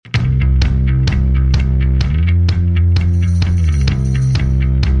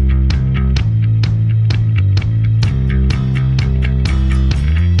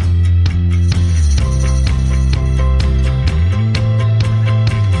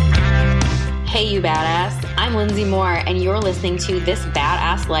Hey, you badass. I'm Lindsay Moore, and you're listening to This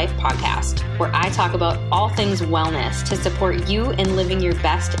Badass Life podcast, where I talk about all things wellness to support you in living your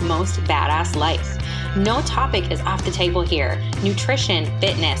best, most badass life. No topic is off the table here. Nutrition,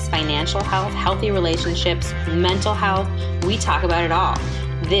 fitness, financial health, healthy relationships, mental health, we talk about it all.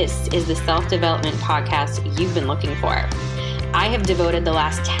 This is the self-development podcast you've been looking for. I have devoted the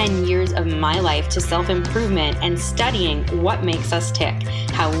last 10 years of my life to self-improvement and studying what makes us tick,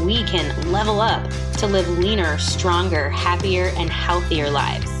 how we can level up to live leaner, stronger, happier, and healthier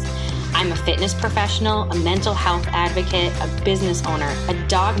lives. I'm a fitness professional, a mental health advocate, a business owner, a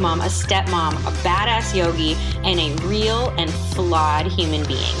dog mom, a stepmom, a badass yogi, and a real and flawed human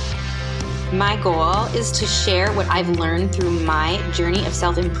being. My goal is to share what I've learned through my journey of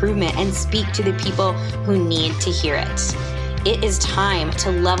self-improvement and speak to the people who need to hear it. It is time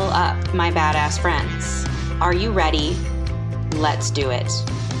to level up, my badass friends. Are you ready? Let's do it.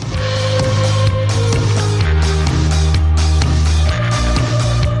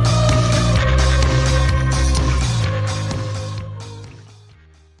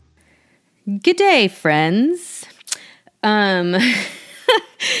 Good day, friends. Well,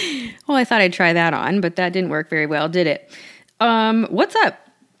 I thought I'd try that on, but that didn't work very well, did it? What's up?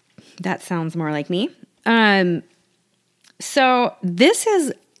 That sounds more like me. So this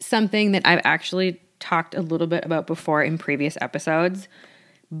is something that I've actually talked a little bit about before in previous episodes,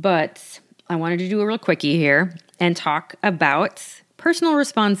 but I wanted to do a real quickie here and talk about personal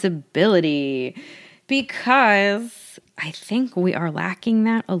responsibility because I think we are lacking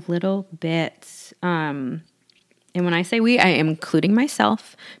that a little bit. And when I say we, I am including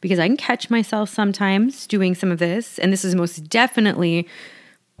myself because I can catch myself sometimes doing some of this, and this is most definitely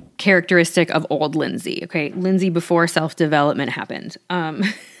characteristic of old Lindsay. Okay, Lindsay before self-development happened.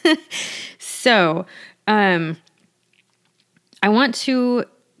 So I want to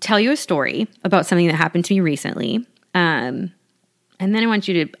tell you a story about something that happened to me recently. And then I want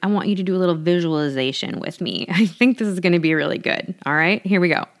you to do a little visualization with me. I think this is going to be really good. All right, here we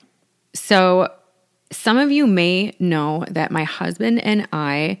go. So some of you may know that my husband and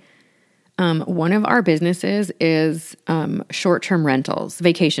I, one of our businesses is short-term rentals,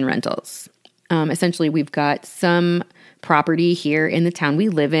 vacation rentals. Essentially, we've got some property here in the town we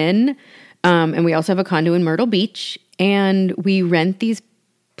live in, and we also have a condo in Myrtle Beach, and we rent these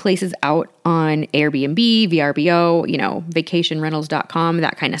places out on Airbnb, VRBO, vacationrentals.com,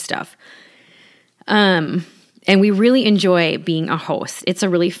 that kind of stuff. And we really enjoy being a host. It's a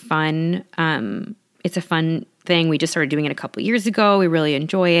really fun, it's a fun thing. We just started doing it a couple years ago. We really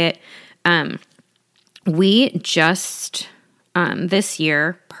enjoy it. We just this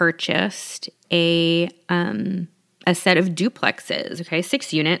year purchased a set of duplexes, okay,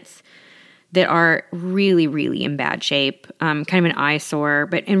 6 units that are really, really in bad shape, kind of an eyesore,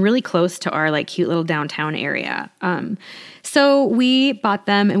 and really close to our cute little downtown area. So we bought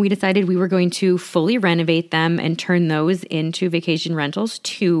them and we decided we were going to fully renovate them and turn those into vacation rentals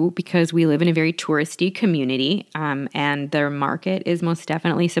too, because we live in a very touristy community, and their market is most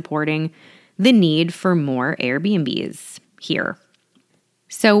definitely supporting the need for more Airbnbs here.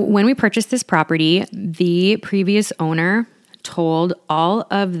 So when we purchased this property, the previous owner told all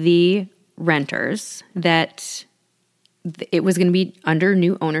of the renters that it was going to be under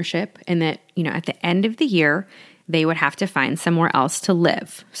new ownership and that, at the end of the year, they would have to find somewhere else to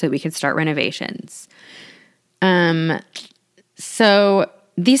live so we could start renovations. So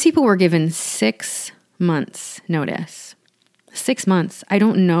these people were given 6 months notice. 6 months. I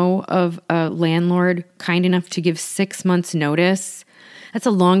don't know of a landlord kind enough to give 6 months notice. That's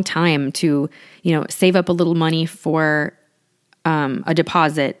a long time to, save up a little money for a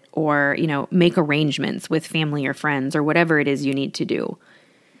deposit or, make arrangements with family or friends or whatever it is you need to do.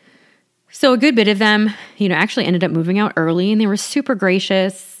 So a good bit of them, actually ended up moving out early, and they were super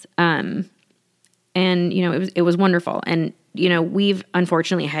gracious. And, it was wonderful. And, we've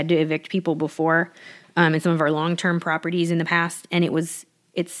unfortunately had to evict people before in some of our long-term properties in the past, and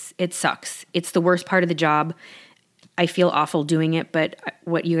it sucks. It's the worst part of the job. I feel awful doing it, but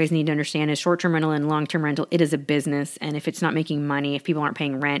what you guys need to understand is short-term rental and long-term rental, it is a business, and if it's not making money, if people aren't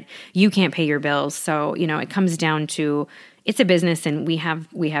paying rent, you can't pay your bills. So, it comes down to it's a business, and we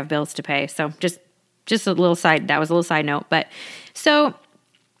have bills to pay. So just a little side note. But so,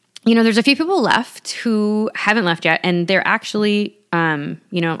 there's a few people left who haven't left yet, and they're actually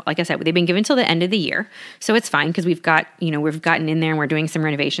like I said, they've been given till the end of the year. So it's fine because we've gotten in there and we're doing some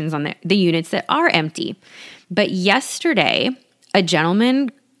renovations on the units that are empty. But yesterday, a gentleman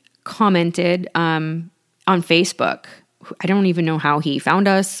commented on Facebook. I don't even know how he found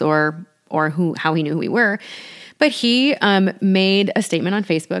us or how he knew who we were, but he made a statement on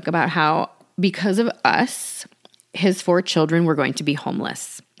Facebook about how because of us, his 4 children were going to be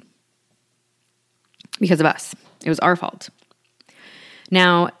homeless. Because of us. It was our fault.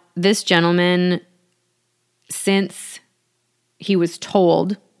 Now, this gentleman, since he was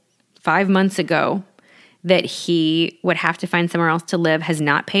told 5 months ago that he would have to find somewhere else to live, has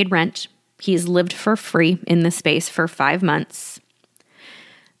not paid rent. He's lived for free in the space for 5 months.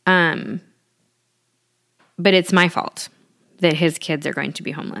 But it's my fault that his kids are going to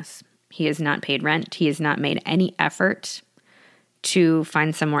be homeless. He has not paid rent. He has not made any effort to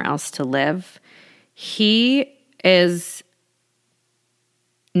find somewhere else to live. He is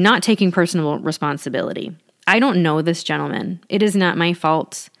not taking personal responsibility. I don't know this gentleman. It is not my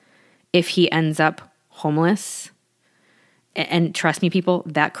fault if he ends up homeless. And trust me, people,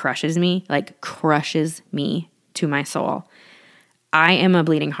 that crushes me, crushes me to my soul. I am a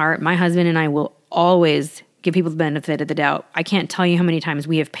bleeding heart. My husband and I will always give people the benefit of the doubt. I can't tell you how many times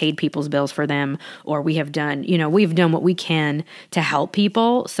we have paid people's bills for them, or we have done, we've done what we can to help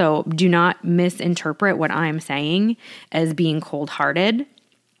people. So do not misinterpret what I'm saying as being cold-hearted.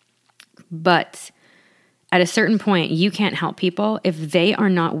 But at a certain point, you can't help people if they are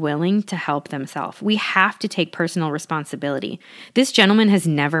not willing to help themselves. We have to take personal responsibility. This gentleman has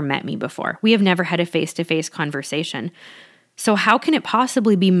never met me before. We have never had a face-to-face conversation. So how can it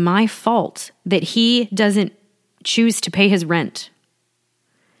possibly be my fault that he doesn't choose to pay his rent?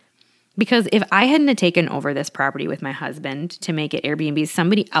 Because if I hadn't taken over this property with my husband to make it Airbnb,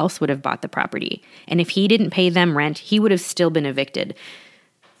 somebody else would have bought the property. And if he didn't pay them rent, he would have still been evicted.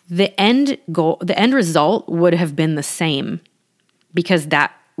 The end result would have been the same because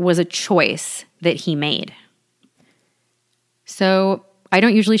that was a choice that he made. So I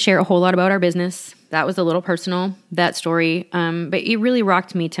don't usually share a whole lot about our business. That was a little personal, that story. But it really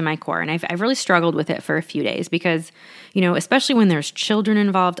rocked me to my core. And I've really struggled with it for a few days because, especially when there's children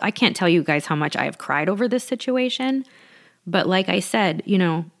involved, I can't tell you guys how much I have cried over this situation. But like I said,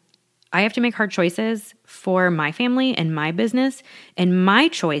 I have to make hard choices for my family and my business. And my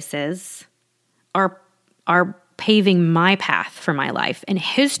choices are paving my path for my life. And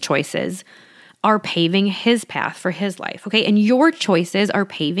his choices are paving his path for his life. Okay. And your choices are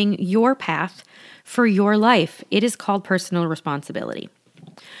paving your path for your life. It is called personal responsibility.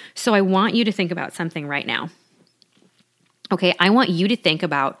 So I want you to think about something right now. Okay. I want you to think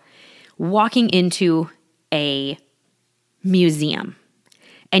about walking into a museum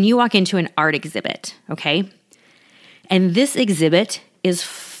and you walk into an art exhibit. Okay. And this exhibit is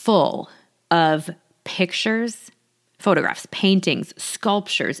full of pictures, photographs, paintings,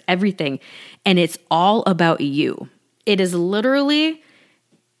 sculptures, everything. And it's all about you. It is literally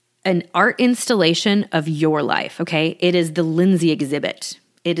an art installation of your life, okay? It is the Lindsay exhibit.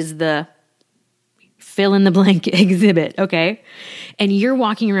 It is the fill in the blank exhibit, okay? And you're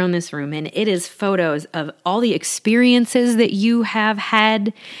walking around this room and it is photos of all the experiences that you have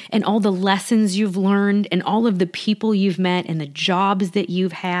had and all the lessons you've learned and all of the people you've met and the jobs that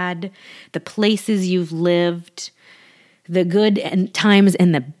you've had, the places you've lived, the good times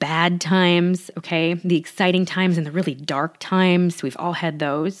and the bad times, okay? The exciting times and the really dark times. We've all had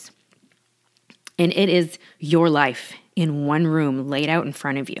those. And it is your life in one room laid out in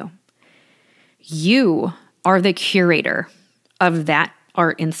front of you. You are the curator of that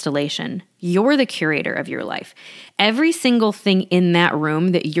art installation. You're the curator of your life. Every single thing in that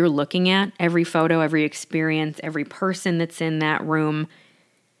room that you're looking at, every photo, every experience, every person that's in that room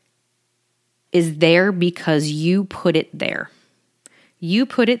is there because you put it there. You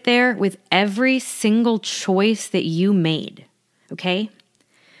put it there with every single choice that you made, okay?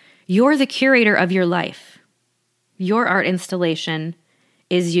 You're the curator of your life. Your art installation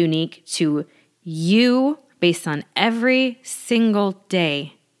is unique to you based on every single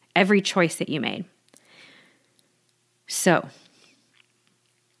day, every choice that you made. So,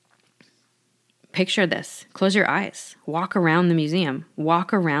 picture this. Close your eyes. Walk around the museum.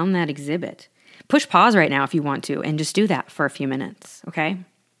 Walk around that exhibit. Push pause right now if you want to, and just do that for a few minutes, okay?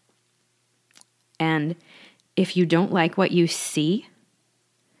 And if you don't like what you see,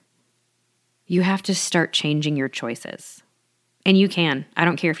 you have to start changing your choices. And you can. I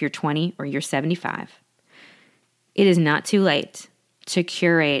don't care if you're 20 or you're 75. It is not too late to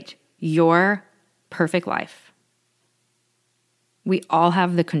curate your perfect life. We all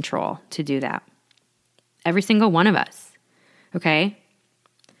have the control to do that. Every single one of us, okay?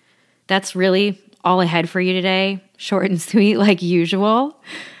 That's really all I had for you today. Short and sweet like usual.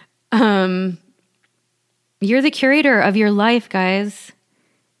 You're the curator of your life, guys.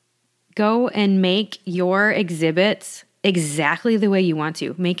 Go and make your exhibits exactly the way you want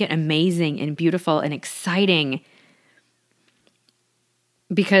to. Make it amazing and beautiful and exciting.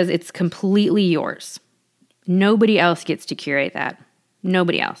 because it's completely yours. Nobody else gets to curate that.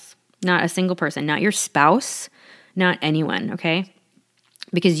 Nobody else. Not a single person. Not your spouse. Not anyone, okay?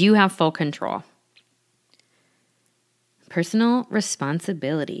 Because you have full control. Personal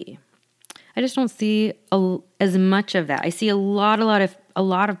responsibility. I just don't see as much of that. I see a lot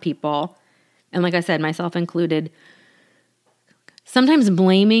of people, and like I said, myself included, sometimes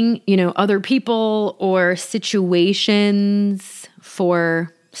blaming, other people or situations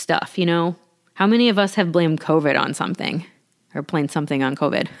for stuff, How many of us have blamed COVID on something or blamed something on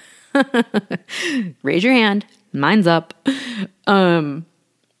COVID? Raise your hand. Mine's up.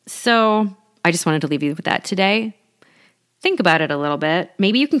 So I just wanted to leave you with that today. Think about it a little bit.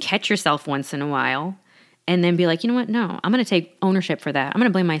 Maybe you can catch yourself once in a while and then be like, you know what? No, I'm going to take ownership for that. I'm going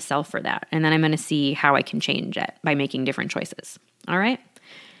to blame myself for that. And then I'm going to see how I can change it by making different choices. All right?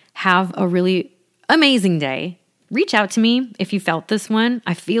 Have a really amazing day. Reach out to me if you felt this one.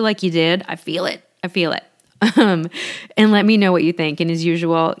 I feel like you did. I feel it. And let me know what you think. And as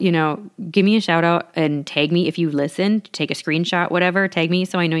usual, give me a shout out and tag me if you listened. Take a screenshot, whatever. Tag me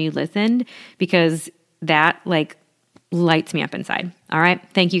so I know you listened, because that lights me up inside. All right.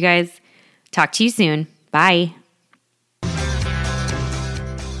 Thank you guys. Talk to you soon. Bye.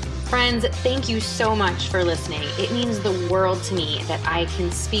 Friends, thank you so much for listening. It means the world to me that I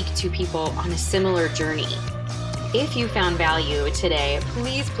can speak to people on a similar journey. If you found value today,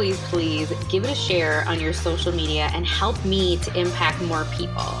 please, please, please give it a share on your social media and help me to impact more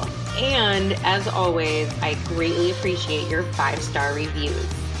people. And as always, I greatly appreciate your 5-star reviews.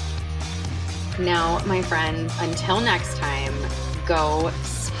 Now, my friends, until next time, go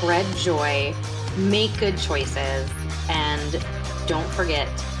spread joy, make good choices, and don't forget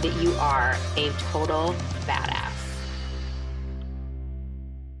that you are a total badass.